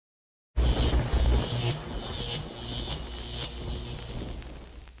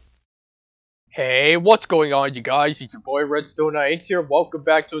Hey, what's going on, you guys? It's your boy Redstone9X here. Welcome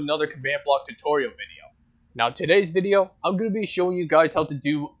back to another command block tutorial video. Now, today's video, I'm going to be showing you guys how to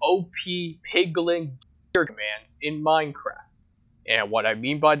do OP Piglin gear commands in Minecraft. And what I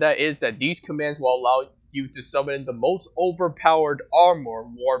mean by that is that these commands will allow you to summon the most overpowered armor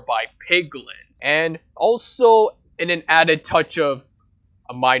worn by Piglins. And also in an added touch of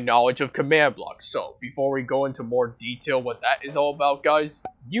my knowledge of command blocks. So before we go into more detail what that is all about, guys,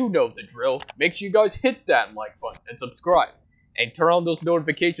 you know the drill. Make sure you guys hit that like button and subscribe and turn on those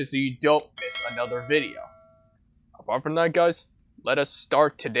notifications so you don't miss another video. Apart from that, guys, let us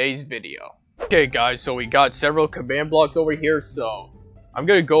start today's video. Okay, guys, so we got several command blocks over here, so I'm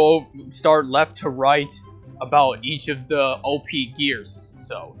gonna go start left to right about each of the OP gears.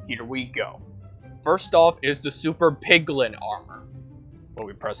 So here we go. First off is the Super Piglin armor. When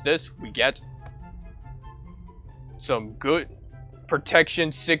we press this, we get some good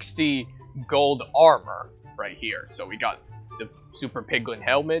protection 60 gold armor right here. So we got the Super Piglin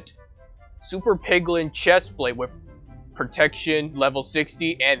Helmet, Super Piglin Chestplate with protection level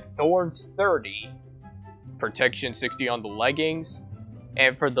 60 and thorns 30, protection 60 on the leggings.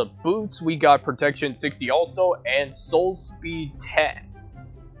 And for the boots, we got protection 60 also and soul speed 10.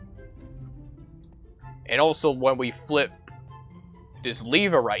 And also when we flip this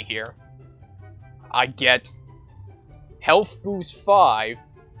lever right here, I get health boost 5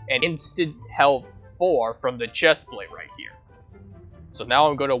 and instant health 4 from the chest plate right here. So now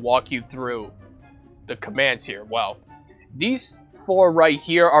I'm going to walk you through the commands here. Well, these 4 right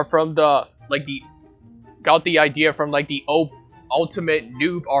here are from the got the idea from the ultimate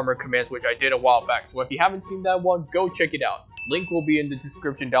noob armor commands, which I did a while back. So if you haven't seen that one, go check it out. Link will be in the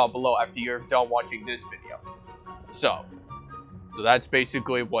description down below after you're done watching this video. So that's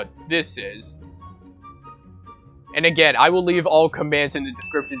basically what this is. And again, I will leave all commands in the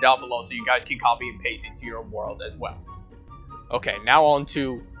description down below so you guys can copy and paste it to your world as well. Okay, now on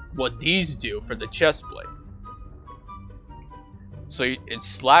to what these do for the chest plate. So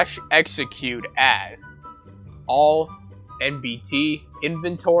it's /execute as all NBT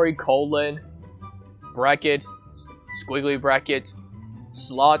inventory : bracket squiggly bracket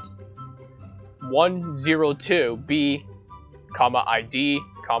slot 102B comma ID,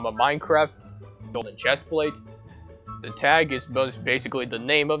 comma Minecraft, golden chestplate. The tag is basically the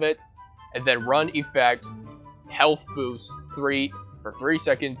name of it, and then run effect, health boost 3 for 3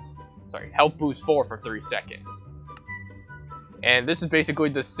 seconds. Sorry, health boost 4 for 3 seconds. And this is basically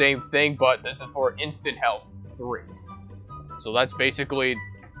the same thing, but this is for instant health 3. So that's basically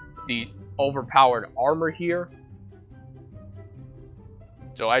the overpowered armor here.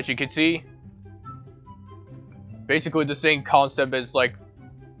 So as you can see, basically the same concept as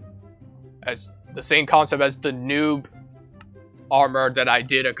as the noob armor that I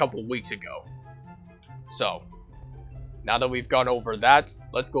did a couple weeks ago. So now that we've gone over that,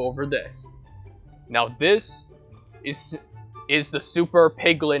 let's go over this. Now this is the Super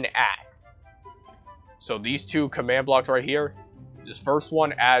Piglin axe. So these two command blocks right here, this first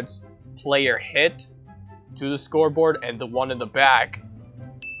one adds player hit to the scoreboard, and the one in the back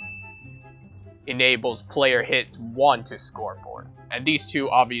enables player hit 1 to scoreboard, and these two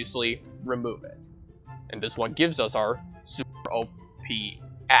obviously remove it. And this one gives us our super OP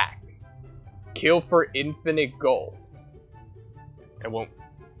axe. Kill for infinite gold.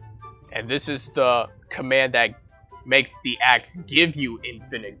 And this is the command that makes the axe give you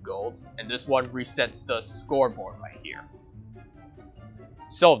infinite gold, and this one resets the scoreboard right here.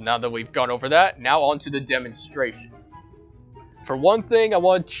 So now that we've gone over that, now on to the demonstration. For one thing, I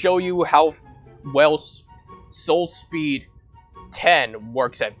want to show you how well soul speed 10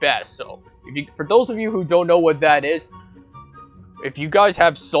 works at best. So for those of you who don't know what that is, if you guys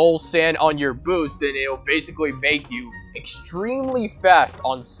have soul sand on your boost, then it'll basically make you extremely fast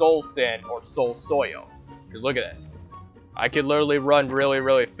on soul sand or soul soil. Because look at this, I can literally run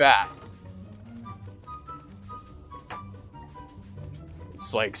really fast.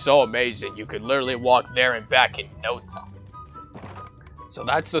 It's so amazing. You could literally walk there and back in no time. So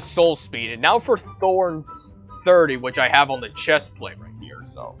that's the soul speed. And now for thorns 30, which I have on the chest plate right here.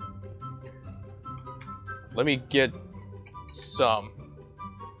 So let me get some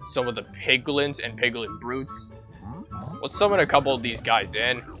of the piglins and piglin brutes. Let's summon a couple of these guys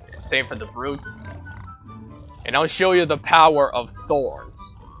in. Same for the brutes. And I'll show you the power of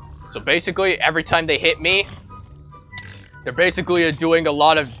thorns. So basically, every time they hit me, they're basically doing a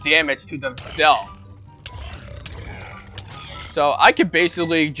lot of damage to themselves. So I could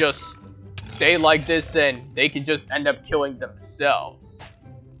basically just stay like this and they can just end up killing themselves.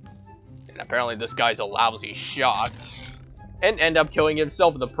 And apparently this guy's a lousy shot. and end up killing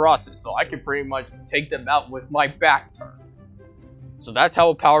himself in the process, so I can pretty much take them out with my back turn. So that's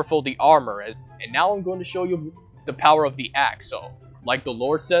how powerful the armor is, and now I'm going to show you the power of the axe. So, like the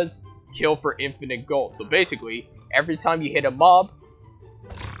lore says, kill for infinite gold. So basically, every time you hit a mob...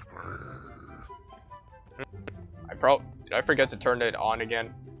 Did I forget to turn it on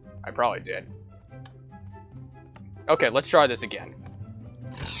again? I probably did. Okay, let's try this again.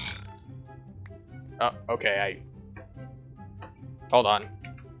 Oh, okay, hold on.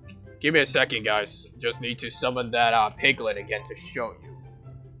 Give me a second, guys. Just need to summon that Piglin again to show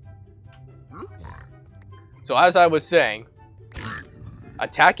you. So as I was saying,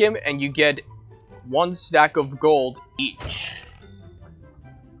 attack him and you get 1 stack of gold each.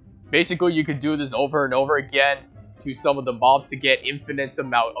 Basically, you could do this over and over again to some of the mobs to get infinite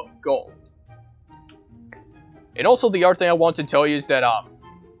amount of gold. And also, the other thing I want to tell you is that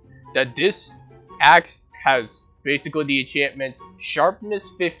that this axe has basically the enchantments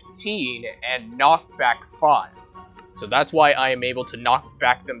Sharpness 15 and Knockback 5. So that's why I am able to knock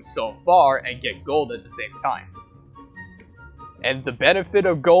back them so far and get gold at the same time. And the benefit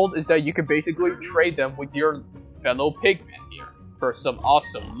of gold is that you can basically trade them with your fellow pigmen here for some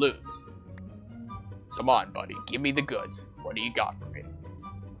awesome loot. Come on, buddy. Give me the goods. What do you got for me?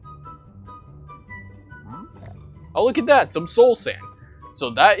 Oh, look at that. Some soul sand. So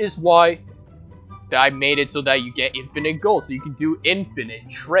that is why I made it so that you get infinite gold. So you can do infinite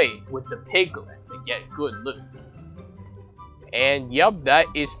trades with the piglins and get good loot. And yep, that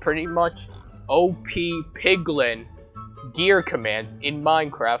is pretty much OP Piglin gear commands in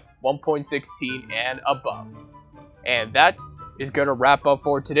Minecraft 1.16 and above. And that is going to wrap up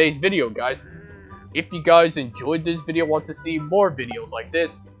for today's video, guys. If you guys enjoyed this video, want to see more videos like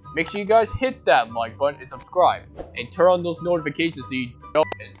this, make sure you guys hit that like button and subscribe. And turn on those notifications so you don't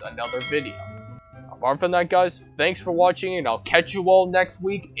miss another video. Apart from that, guys, thanks for watching, and I'll catch you all next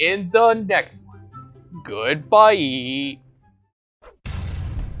week in the next one. Goodbye!